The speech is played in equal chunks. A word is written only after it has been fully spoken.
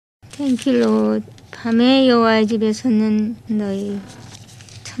땡킬로 밤에 여호와의 집에 섰는 너희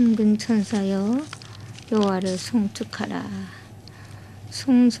천군 천사여 여호와를 송축하라.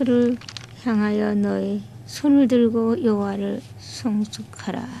 송수를 향하여 너희 손을 들고 여호와를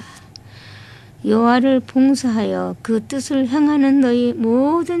송축하라. 여호와를 봉사하여 그 뜻을 행하는 너희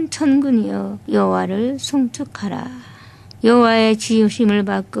모든 천군이여 여호와를 송축하라. 여호와의 지으심을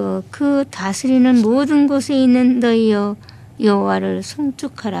받고 그 다스리는 모든 곳에 있는 너희여 여호와를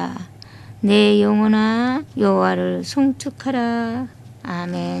송축하라. 내 영혼아 여호와를 송축하라.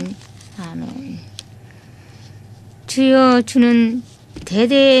 아멘. 아멘. 주여, 주는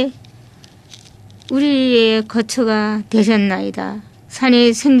대대 우리의 거처가 되셨나이다.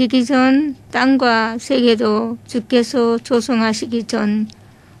 산이 생기기 전 땅과 세계도 주께서 조성하시기 전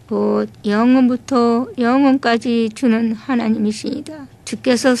곧 영원부터 영원까지 주는 하나님이시니다.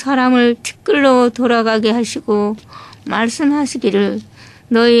 주께서 사람을 티끌로 돌아가게 하시고 말씀하시기를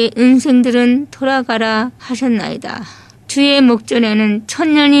너희 인생들은 돌아가라 하셨나이다. 주의 목전에는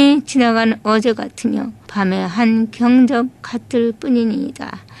천년이 지나간 어제 같으며 밤의 한 경적 같을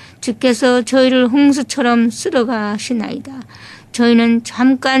뿐이니이다. 주께서 저희를 홍수처럼 쓸어가시나이다. 저희는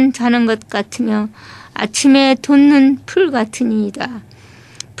잠깐 자는 것 같으며 아침에 돋는 풀 같으니이다.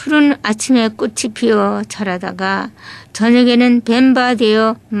 풀은 아침에 꽃이 피어 자라다가 저녁에는 뱀바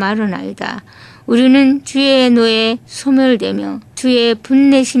되어 마르나이다. 우리는 주의 노에 소멸되며 주의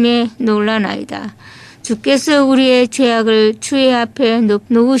분내심에 놀라나이다. 주께서 우리의 죄악을 주의 앞에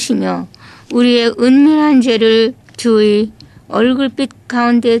놓으시며 우리의 은밀한 죄를 주의 얼굴빛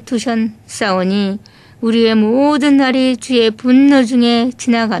가운데 두셨사오니 우리의 모든 날이 주의 분노 중에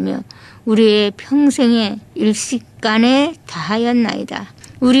지나가며 우리의 평생의 일시간에 다하였나이다.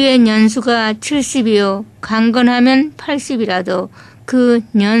 우리의 년수가 70이요 강건하면 80이라도 그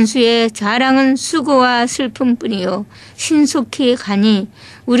년수의 자랑은 수고와 슬픔뿐이요 신속히 가니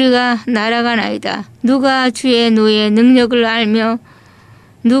우리가 날아가나이다. 누가 주의 노의 능력을 알며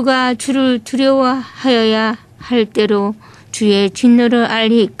누가 주를 두려워하여야 할 때로 주의 진노를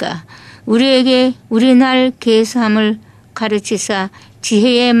알리이까. 우리에게 우리 날 계수함을 가르치사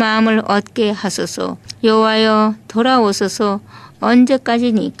지혜의 마음을 얻게 하소서. 여호와여 돌아오소서.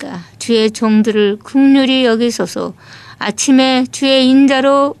 언제까지니까 주의 종들을 긍휼히 여기소서. 아침에 주의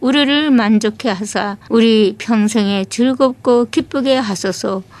인자로 우리를 만족해 하사 우리 평생에 즐겁고 기쁘게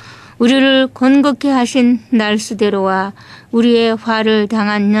하소서. 우리를 곤곡해 하신 날수대로와 우리의 화를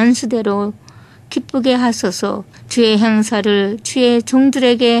당한 년수대로 기쁘게 하소서. 주의 행사를 주의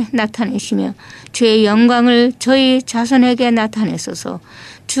종들에게 나타내시며 주의 영광을 저희 자손에게 나타내소서.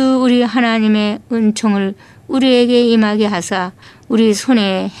 주 우리 하나님의 은총을 우리에게 임하게 하사 우리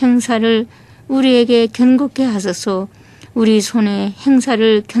손의 행사를 우리에게 견고케 하소서. 우리 손의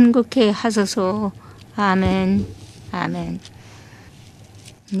행사를 견고케 하소서. 아멘. 아멘.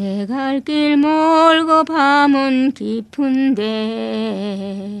 내 갈 길 멀고 밤은 깊은데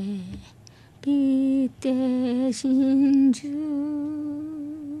빛 대신 주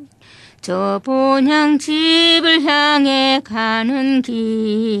저 본향 집을 향해 가는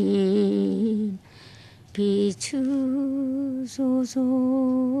길 비추소서.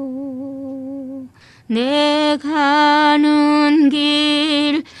 내 가는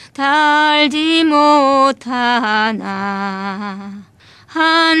길 달지 못하나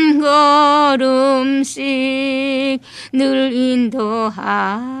한 걸음씩 늘 인도하소서.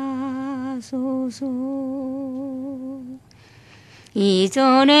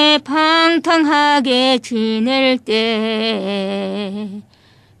 이전에 방탕하게 지낼 때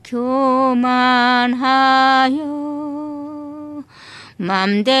교만하여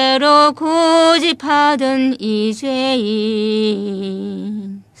맘대로 고집하던 이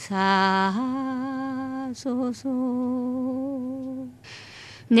죄인 사소서.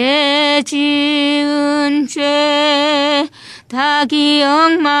 내 지은 죄 다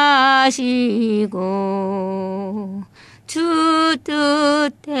기억 마시고 주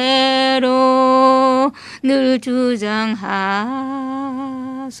뜻대로 늘 주장하소서.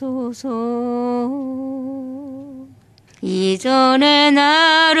 이전에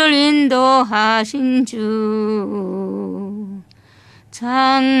나를 인도하신 주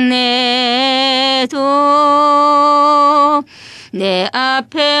장래도 내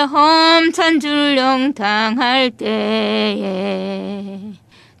앞에 험찬 줄령 당할 때에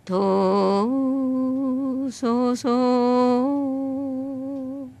도우소서.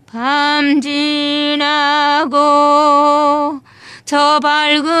 밤 지나고 저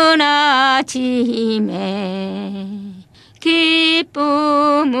밝은 아침에 기쁨으로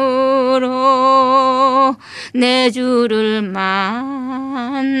내 주를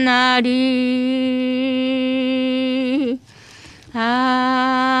만나리.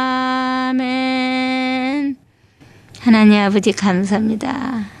 아멘. 하나님 아버지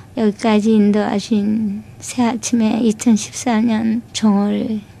감사합니다. 여기까지 인도하신 새 아침에 2014년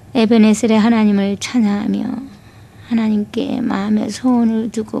종을 에베네셀의 하나님을 찬양하며 하나님께 마음의 소원을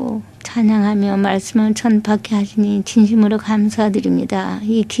두고 찬양하며 말씀을 전파케 하시니 진심으로 감사드립니다.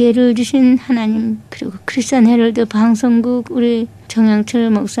 이 기회를 주신 하나님, 그리고 크리스찬 헤럴드 방송국 우리 정영철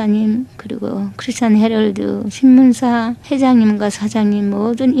목사님, 그리고 크리스찬 헤럴드 신문사 회장님과 사장님,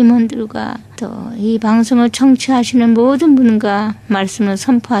 모든 임원들과 또 이 방송을 청취하시는 모든 분과 말씀을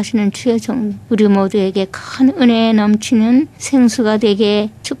선포하시는 주의 종, 우리 모두에게 큰 은혜에 넘치는 생수가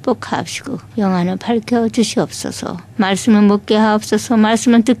되게 축복하옵시고 영안을 밝혀 주시옵소서. 말씀을 묻게 하옵소서.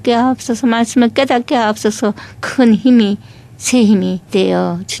 말씀을 듣게 하옵소서. 말씀을 깨닫게 하옵소서. 큰 힘이, 새 힘이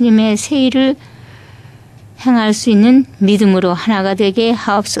되어 주님의 새 일을 행할 수 있는 믿음으로 하나가 되게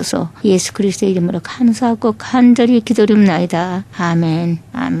하옵소서. 예수 그리스도의 이름으로 감사하고 간절히 기도드립나이다. 아멘.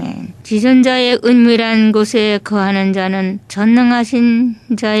 아멘. 지존자의 은밀한 곳에 거하는 자는 전능하신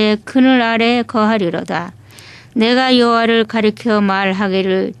자의 그늘 아래 거하리로다. 내가 여호와를 가리켜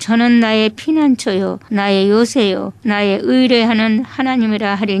말하기를 저는 나의 피난처요 나의 요새요 나의 의뢰하는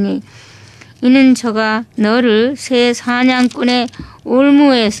하나님이라 하리니 이는 저가 너를 새 사냥꾼의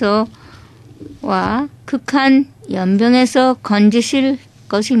올무에서 와 극한 연병에서 건지실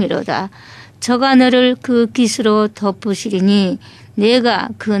것이미로다. 저가 너를 그 깃으로 덮으시리니 내가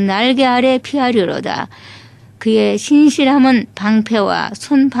그 날개 아래 피하리로다. 그의 신실함은 방패와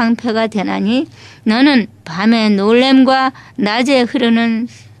손방패가 되나니 너는 밤의 놀램과 낮에 흐르는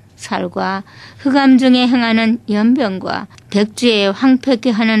살과 흑암 중에 행하는 연병과 백주에 황폐케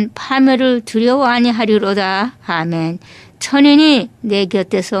하는 파멸을 두려워 아니하리로다. 아멘. 천인이 내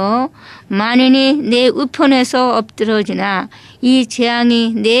곁에서 만인이 내 우편에서 엎드러지나 이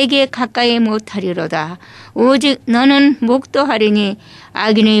재앙이 내게 가까이 못하리로다. 오직 너는 목도하리니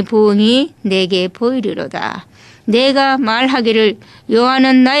악인의 보응이 내게 보이리로다. 내가 말하기를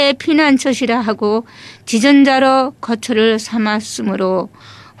여호와는 나의 피난처시라 하고 지존자로 거처를 삼았으므로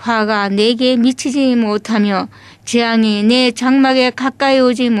화가 내게 미치지 못하며 재앙이 내 장막에 가까이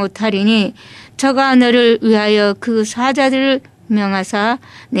오지 못하리니 저가 너를 위하여 그 사자들을 명하사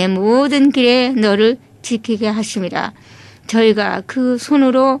내 모든 길에 너를 지키게 하심이라. 저희가 그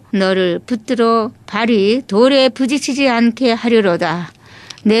손으로 너를 붙들어 발이 돌에 부딪히지 않게 하리로다.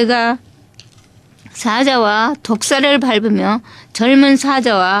 내가 사자와 독사를 밟으며 젊은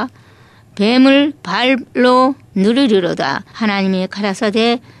사자와 뱀을 발로 누르리로다. 하나님이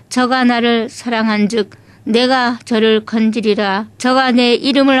가라사대 저가 나를 사랑한즉 내가 저를 건지리라. 저가 내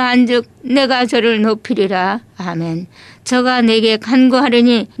이름을 안즉 내가 저를 높이리라. 아멘. 저가 내게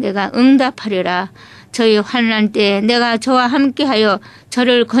간구하려니 내가 응답하리라. 저희 환난 때에 내가 저와 함께하여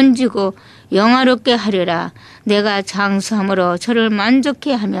저를 건지고 영화롭게 하리라. 내가 장수함으로 저를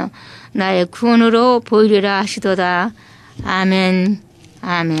만족해 하며 나의 구원으로 보이리라 하시도다. 아멘.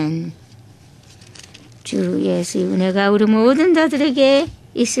 아멘. 주 예수의 은혜가 우리 모든 자들에게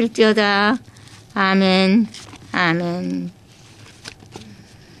있을지어다. 아멘. 아멘.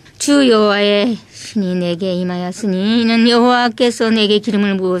 주 여호와의 신이 내게 임하였으니 이는 여호와께서 내게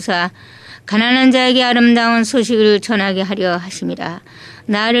기름을 부으사 가난한 자에게 아름다운 소식을 전하게 하려 하심이라.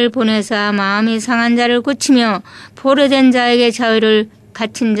 나를 보내사 마음이 상한 자를 고치며 포로된 자에게 자유를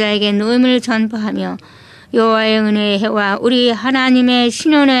갇힌 자에게 노임을 전파하며 여호와의 은혜의 해와 우리 하나님의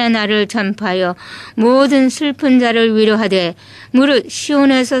신원의 날을 전파하여 모든 슬픈 자를 위로하되 무릇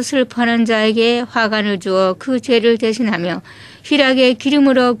시온에서 슬퍼하는 자에게 화관을 주어 그 죄를 대신하며 희락의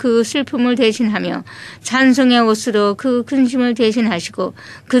기름으로 그 슬픔을 대신하며 찬송의 옷으로 그 근심을 대신하시고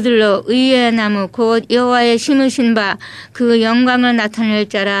그들로 의의 나무 곧 여호와의 심으신 바 그 영광을 나타낼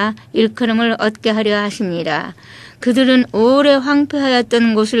자라 일컬음을 얻게 하려 하십니다. 그들은 오래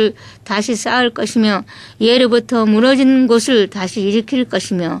황폐하였던 곳을 다시 쌓을 것이며 예로부터 무너진 곳을 다시 일으킬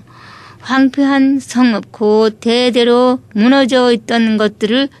것이며 황폐한 성읍 곧 대대로 무너져 있던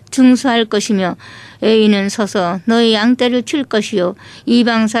것들을 중수할 것이며 애인은 서서 너희 양떼를 칠 것이요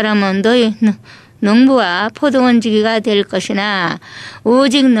이방 사람은 너희 농부와 포도원지기가 될 것이나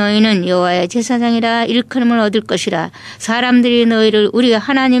오직 너희는 여호와의 제사장이라 일컬음을 얻을 것이라. 사람들이 너희를 우리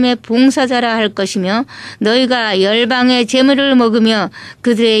하나님의 봉사자라 할 것이며 너희가 열방의 재물을 먹으며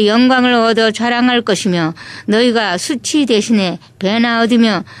그들의 영광을 얻어 자랑할 것이며 너희가 수치 대신에 배나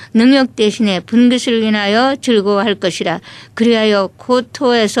얻으며 능력 대신에 분깃을 인하여 즐거워할 것이라. 그리하여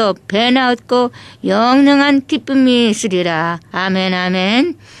고토에서 배나 얻고 영영한 기쁨이 있으리라. 아멘.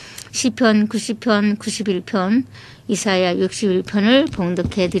 아멘. 시편 90편 91편 이사야 61편을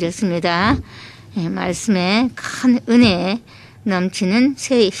봉독해 드렸습니다. 말씀에 큰 은혜 넘치는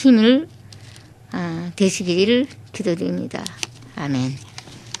새 힘을 되시기를 기도드립니다. 아멘.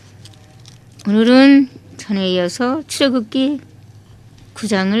 오늘은 전에 이어서 출애굽기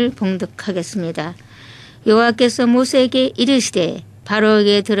 9장을 봉독하겠습니다. 여호와께서 모세에게 이르시되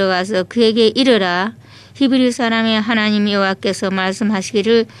바로에게 들어가서 그에게 이르라. 히브리 사람의 하나님 여호와께서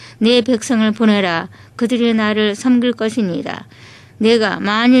말씀하시기를 내 백성을 보내라. 그들이 나를 섬길 것이니라. 내가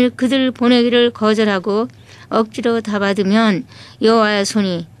만일 그들을 보내기를 거절하고 억지로 다받으면 여호와의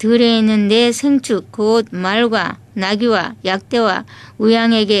손이 들에 있는 내 생축 곧 말과 나귀와 약대와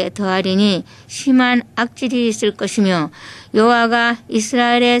우양에게 더하리니 심한 악질이 있을 것이며 여호와가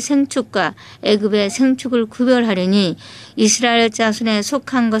이스라엘의 생축과 애굽의 생축을 구별하리니 이스라엘 자손에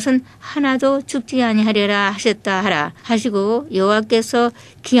속한 것은 하나도 죽지 아니하리라 하셨다 하라 하시고 여호와께서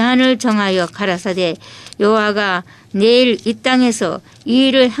기한을 정하여 가라사대 여호와가 내일 이 땅에서 이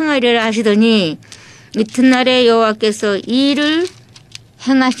일을 행하리라 하시더니 이튿날에 여호와께서 이 일을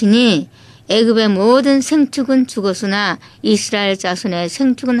행하시니 애굽의 모든 생축은 죽었으나 이스라엘 자손의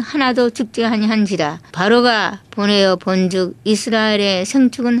생축은 하나도 죽지 아니한지라. 바로가 보내어 본즉 이스라엘의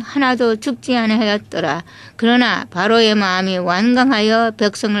생축은 하나도 죽지 아니하였더라. 그러나 바로의 마음이 완강하여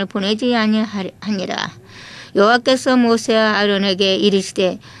백성을 보내지 아니하니라. 여호와께서 모세와 아론에게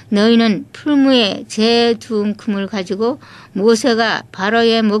이르시되 너희는 풀무에 재 두 움큼을 가지고 모세가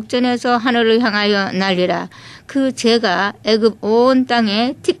바로의 목전에서 하늘을 향하여 날리라. 그 재가 애굽 온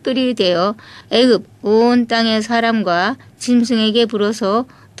땅에 티끌이 되어 애굽 온 땅의 사람과 짐승에게 불어서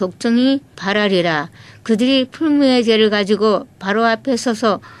독종이 발하리라. 그들이 풀무의 재를 가지고 바로 앞에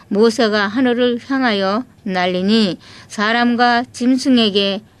서서 모세가 하늘을 향하여 날리니 사람과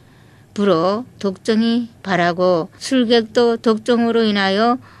짐승에게 불어 독종이 발하고 술객도 독종으로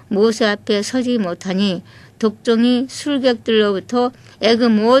인하여 모세 앞에 서지 못하니 독종이 술객들로부터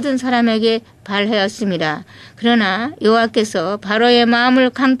애굽 모든 사람에게 발하였습니다. 그러나 여호와께서 바로의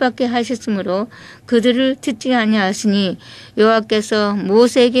마음을 강팍게 하셨으므로 그들을 듣지 아니하시니 여호와께서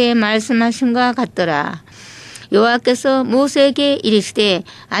모세에게 말씀하신과 같더라. 여호와께서 모세에게 이르시되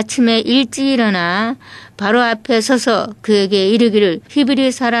아침에 일찍 일어나 바로 앞에 서서 그에게 이르기를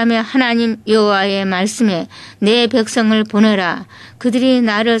히브리 사람의 하나님 여호와의 말씀에 내 백성을 보내라. 그들이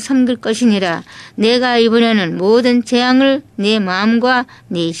나를 섬길 것이니라. 내가 이번에는 모든 재앙을 내 마음과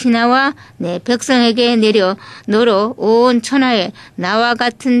내 신하와 내 백성에게 내려 너로 온 천하에 나와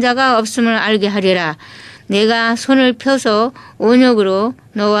같은 자가 없음을 알게 하리라. 내가 손을 펴서 온역으로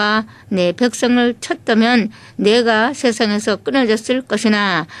너와 내 백성을 쳤다면 내가 세상에서 끊어졌을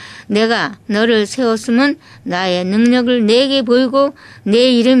것이나 내가 너를 세웠으면 나의 능력을 내게 보이고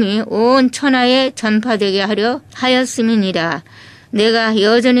내 이름이 온 천하에 전파되게 하려 하였음이니라. 내가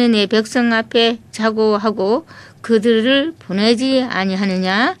여전히 내 백성 앞에 자고하고 그들을 보내지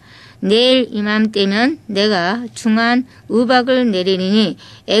아니하느냐? 내일 이맘때면 내가 중한 우박을 내리니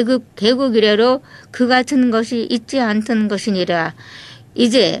애굽 개국 이래로 그 같은 것이 있지 않던 것이니라.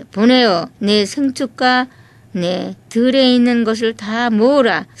 이제 보내어 내 생축과 내 들에 있는 것을 다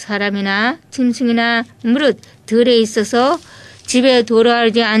모으라. 사람이나 짐승이나 무릇 들에 있어서 집에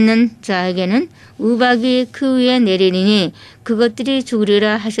돌아오지 않는 자에게는 우박이 그 위에 내리니 그것들이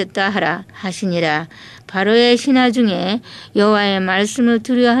죽으리라 하셨다 하라 하시니라. 바로의 신하 중에 여호와의 말씀을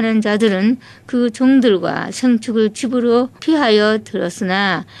두려워하는 자들은 그 종들과 생축을 집으로 피하여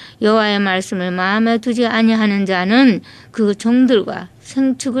들었으나 여호와의 말씀을 마음에 두지 아니하는 자는 그 종들과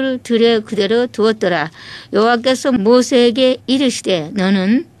생축을 들에 그대로 두었더라. 여호와께서 모세에게 이르시되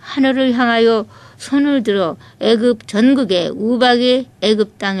너는 하늘을 향하여 손을 들어 애굽 전국에 우박이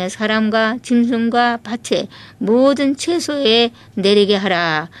애굽 땅의 사람과 짐승과 밭에 모든 채소에 내리게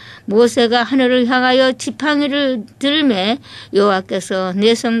하라. 모세가 하늘을 향하여 지팡이를 들매 여호와께서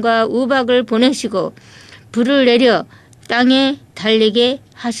내 손과 우박을 보내시고 불을 내려 땅에 달리게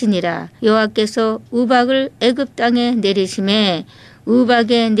하시니라. 여호와께서 우박을 애굽 땅에 내리심에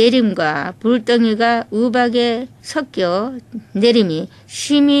우박의 내림과 불덩이가 우박에 섞여 내림이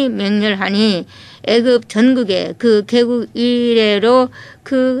심히 맹렬하니 애굽 전국에 그 개국 이래로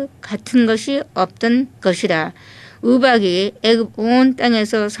그 같은 것이 없던 것이라. 우박이 애굽 온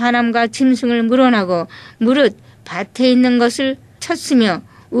땅에서 사람과 짐승을 물어나고 무릇 밭에 있는 것을 쳤으며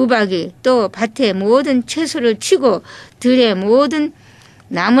우박이 또 밭의 모든 채소를 치고 들의 모든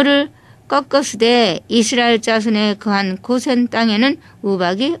나무를 꺾었으되 이스라엘 자손의 거한 고센 땅에는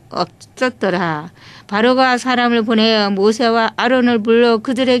우박이 없었더라. 바로가 사람을 보내어 모세와 아론을 불러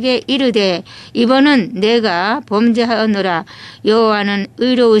그들에게 이르되 이번은 내가 범죄하였노라. 여호와는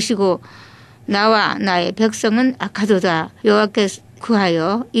의로우시고 나와 나의 백성은 악하도다. 여호와께서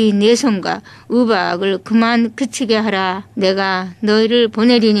구하여 이 내 손과 우박을 그만 그치게 하라. 내가 너희를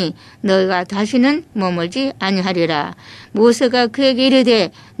보내리니 너희가 다시는 머물지 아니하리라. 모세가 그에게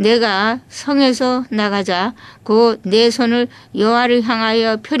이르되 내가 성에서 나가자 곧 내 손을 여호와를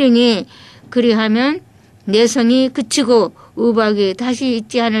향하여 펴리니 그리하면 내성이 그치고 우박이 다시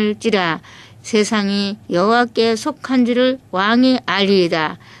있지 않을지라. 세상이 여호와께 속한 줄을 왕이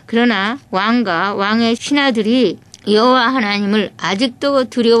알리이다. 그러나 왕과 왕의 신하들이 여호와 하나님을 아직도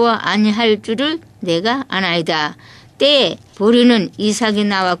두려워 아니할 줄을 내가 아나이다. 때에 보리는 이삭이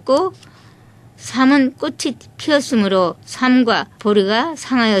나왔고 삼은 꽃이 피었으므로 삼과 보리가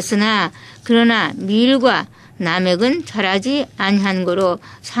상하였으나 그러나 밀과 나맥은 자라지 아니한 고로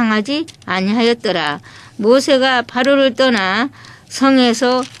상하지 아니하였더라. 모세가 바로를 떠나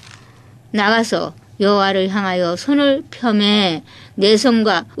성에서 나가서 여호와를 향하여 손을 펴매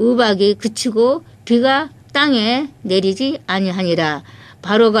내성과 우박이 그치고 비가 땅에 내리지 아니하니라.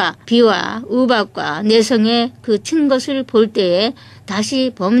 바로가 비와 우박과 내성의 그 친 것을 볼 때에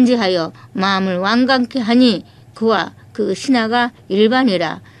다시 범죄하여 마음을 완강케 하니 그와 그 신하가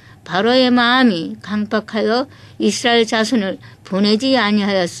일반이라. 바로의 마음이 강팍하여 이스라엘 자손을 보내지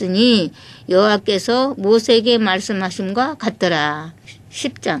아니하였으니 여호와께서 모세에게 말씀하심과 같더라.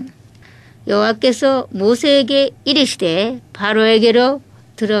 10장. 여호와께서 모세에게 이르시되 바로에게로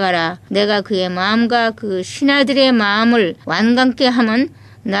들어가라. 내가 그의 마음과 그 신하들의 마음을 완강케 하면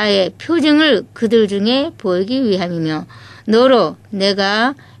나의 표징을 그들 중에 보이기 위함이며 너로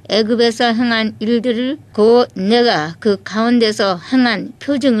내가 애굽에서 행한 일들을 곧 내가 그 가운데서 행한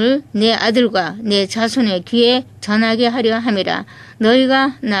표징을 내 아들과 내 자손의 귀에 전하게 하려 함이라.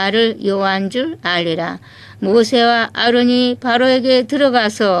 너희가 나를 여호와인 줄 알리라. 모세와 아론이 바로에게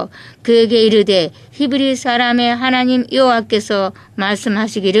들어가서 그에게 이르되 히브리 사람의 하나님 여호와께서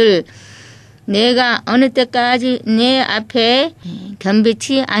말씀하시기를 내가 어느 때까지 내 앞에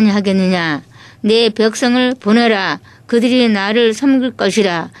겸비치 아니하겠느냐. 내 백성을 보내라. 그들이 나를 섬길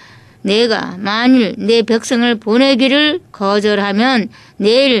것이라. 내가 만일 내 백성을 보내기를 거절하면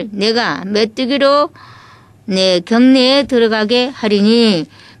내일 내가 메뚜기로 내 경내에 들어가게 하리니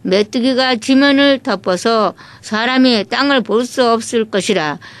메뚜기가 지면을 덮어서 사람이 땅을 볼 수 없을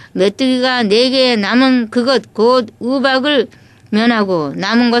것이라. 메뚜기가 내게 남은 그것 곧 우박을 면하고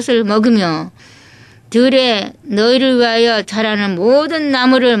남은 것을 먹으며 들에 너희를 위하여 자라는 모든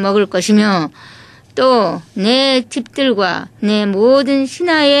나무를 먹을 것이며 또 내 집들과 내 모든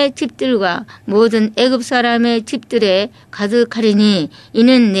신하의 집들과 모든 애굽 사람의 집들에 가득하리니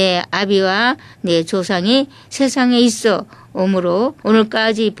이는 내 아비와 내 조상이 세상에 있어 오므로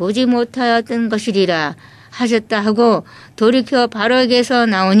오늘까지 보지 못하였던 것이리라 하셨다 하고 돌이켜 바로에게서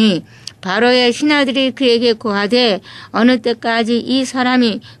나오니 바로의 신하들이 그에게 고하되 어느 때까지 이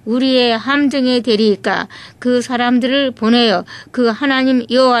사람이 우리의 함정에 되리이까. 그 사람들을 보내어 그 하나님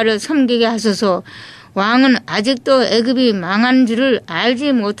여호와를 섬기게 하소서. 왕은 아직도 애굽이 망한 줄을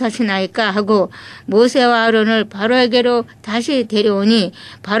알지 못하시나이까 하고 모세와 아론을 바로에게로 다시 데려오니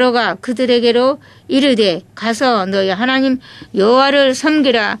바로가 그들에게로 이르되 가서 너희 하나님 여호와를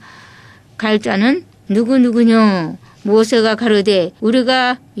섬기라. 갈 자는 누구누구뇨. 모세가 가로되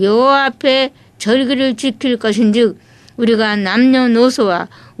우리가 여호와 앞에 절기를 지킬 것인즉 우리가 남녀노소와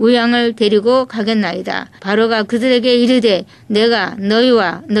우양을 데리고 가겠나이다. 바로가 그들에게 이르되 내가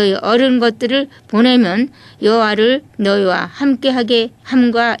너희와 너희 어린 것들을 보내면 여호와를 너희와 함께하게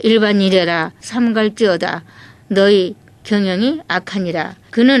함과 일반이래라. 삼갈지어다. 너희 경영이 악하니라.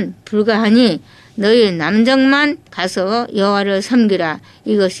 그는 불가하니 너희 남정만 가서 여호와를 섬기라.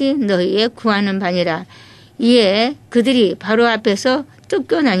 이것이 너희의 구하는 바니라. 이에 그들이 바로 앞에서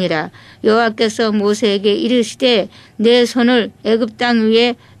쫓겨나니라. 여호와께서 모세에게 이르시되 내 손을 애굽 땅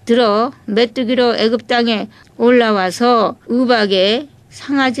위에 들어 메뚜기로 애굽 땅에 올라와서 우박에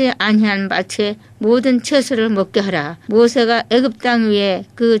상하지 아니한 밭에 모든 채소를 먹게 하라. 모세가 애굽 땅 위에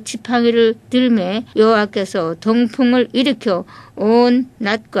그 지팡이를 들매 여호와께서 동풍을 일으켜 온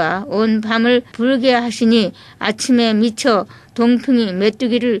낮과 온 밤을 불게 하시니 아침에 미쳐 동풍이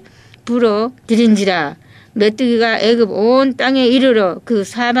메뚜기를 불어 들인지라. 메뚜기가 애굽 온 땅에 이르러 그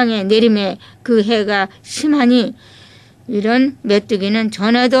사방에 내림에 그 해가 심하니 이런 메뚜기는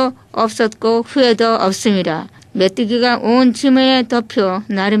전에도 없었고 후에도 없음이라. 메뚜기가 온 지면에 덮여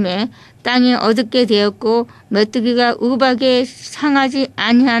나름에 땅이 어둡게 되었고 메뚜기가 우박에 상하지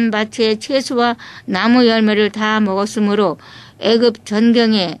아니한 밭의 채소와 나무 열매를 다 먹었으므로 애굽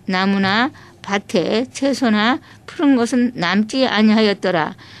전경에 나무나 밭에 채소나 푸른 것은 남지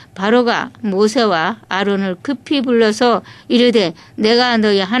아니하였더라. 바로가 모세와 아론을 급히 불러서 이르되 내가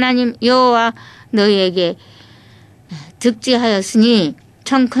너희 하나님 여호와 너희에게 득지하였으니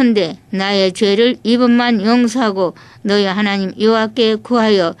청컨대 나의 죄를 이번만 용서하고 너희 하나님 여호와께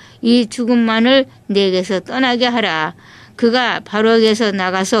구하여 이 죽음만을 내게서 떠나게 하라. 그가 바로에게서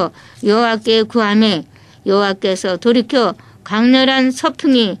나가서 여호와께 구하매 여호와께서 돌이켜 강렬한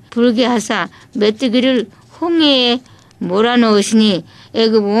서풍이 불게 하사 메뚜기를 홍해에 몰아넣으시니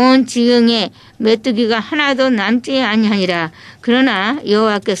애굽 온 지경에 메뚜기가 하나도 남지 아니하니라. 그러나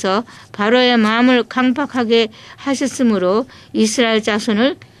여호와께서 바로의 마음을 강팍하게 하셨으므로 이스라엘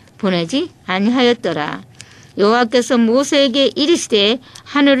자손을 보내지 아니하였더라. 여호와께서 모세에게 이르시되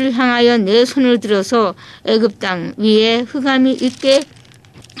하늘을 향하여 내 손을 들어서 애굽 땅 위에 흑암이 있게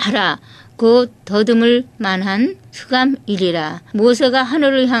하라. 곧 더듬을 만한 흑암이리라. 모세가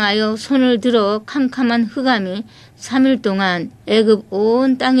하늘을 향하여 손을 들어 캄캄한 흑암이 3일 동안 애굽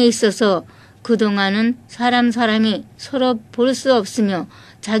온 땅에 있어서 그동안은 사람이 서로 볼 수 없으며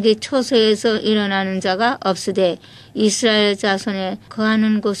자기 처소에서 일어나는 자가 없으되 이스라엘 자손에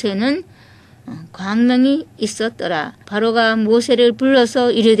거하는 곳에는 광명이 있었더라. 바로가 모세를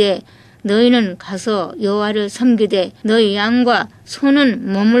불러서 이르되 너희는 가서 여호와를 섬기되 너희 양과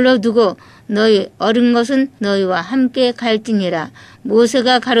소는 머물러 두고 너희 어린 것은 너희와 함께 갈지니라.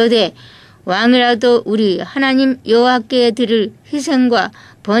 모세가 가로되 왕이라도 우리 하나님 여호와께 드릴 희생과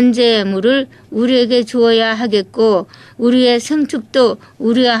번제의 물을 우리에게 주어야 하겠고 우리의 생축도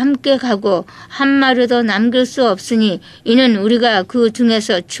우리와 함께 가고 한 마리도 남길 수 없으니 이는 우리가 그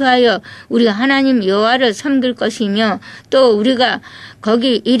중에서 취하여 우리 하나님 여호와를 섬길 것이며 또 우리가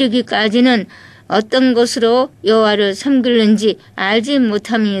거기 이르기까지는 어떤 것으로 여호와를 섬길는지 알지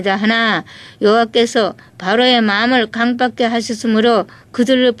못함이다 하나 여호와께서 바로의 마음을 강팍게 하셨으므로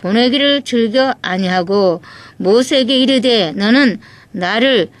그들을 보내기를 즐겨 아니하고 모세에게 이르되 너는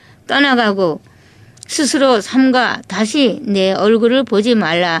나를 떠나가고 스스로 삼가 다시 내 얼굴을 보지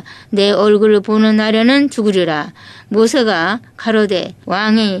말라. 내 얼굴을 보는 날에는 죽으리라. 모세가 가로되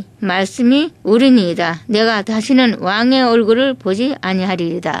왕의 말씀이 옳으니이다. 내가 다시는 왕의 얼굴을 보지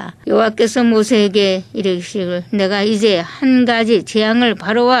아니하리이다. 여호와께서 모세에게 이르시기를 내가 이제 한 가지 재앙을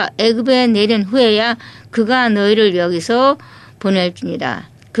바로와 애굽에 내린 후에야 그가 너희를 여기서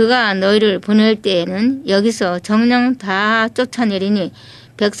보낼지니라. 그가 너희를 보낼 때에는 여기서 정령 다 쫓아내리니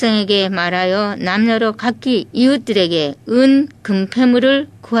백성에게 말하여 남녀로 각기 이웃들에게 은, 금, 패물을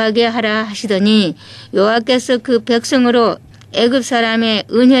구하게 하라 하시더니 여호와께서 그 백성으로 애굽 사람의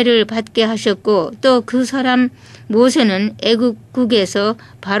은혜를 받게 하셨고 또 그 사람 모세는 애굽국에서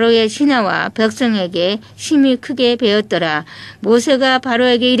바로의 신하와 백성에게 심히 크게 배웠더라. 모세가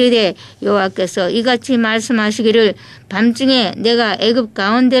바로에게 이르되 여호와께서 이같이 말씀하시기를 밤중에 내가 애굽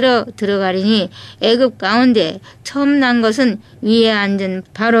가운데로 들어가리니 애굽 가운데 처음 난 것은 위에 앉은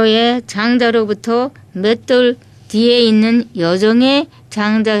바로의 장자로부터 맷돌 뒤에 있는 여종의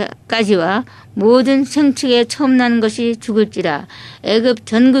장자까지와 모든 생축에 처음 난 것이 죽을지라. 애굽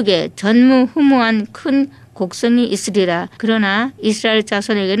전국에 전무후무한 큰 곡성이 있으리라. 그러나 이스라엘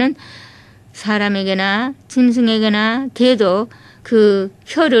자손에게는 사람에게나 짐승에게나 개도 그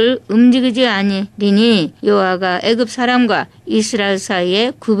혀를 움직이지 아니리니 여호와가 애굽 사람과 이스라엘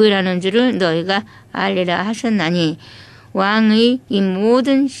사이에 구별하는 줄을 너희가 알리라 하셨나니 왕의 이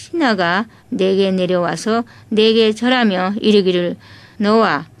모든 신하가 내게 내려와서 내게 절하며 이르기를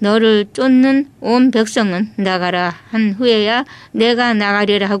너와 너를 쫓는 온 백성은 나가라 한 후에야 내가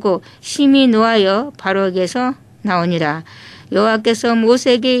나가리라 하고 심히 노하여 바로에게서 나오니라. 여호와께서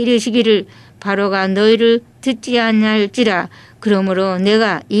모세에게 이르시기를 바로가 너희를 듣지 아니할지라. 그러므로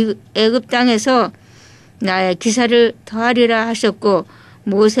내가 이 애굽 땅에서 나의 기사를 더하리라 하셨고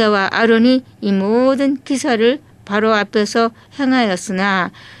모세와 아론이 이 모든 기사를 바로 앞에서 행하였으나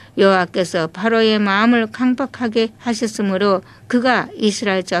여호와께서 바로의 마음을 강팍하게 하셨으므로 그가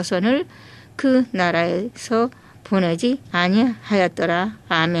이스라엘 자손을 그 나라에서 보내지 아니하였더라.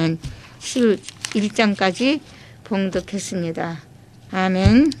 아멘. 11장까지 봉독했습니다.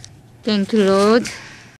 아멘. Thank you, Lord.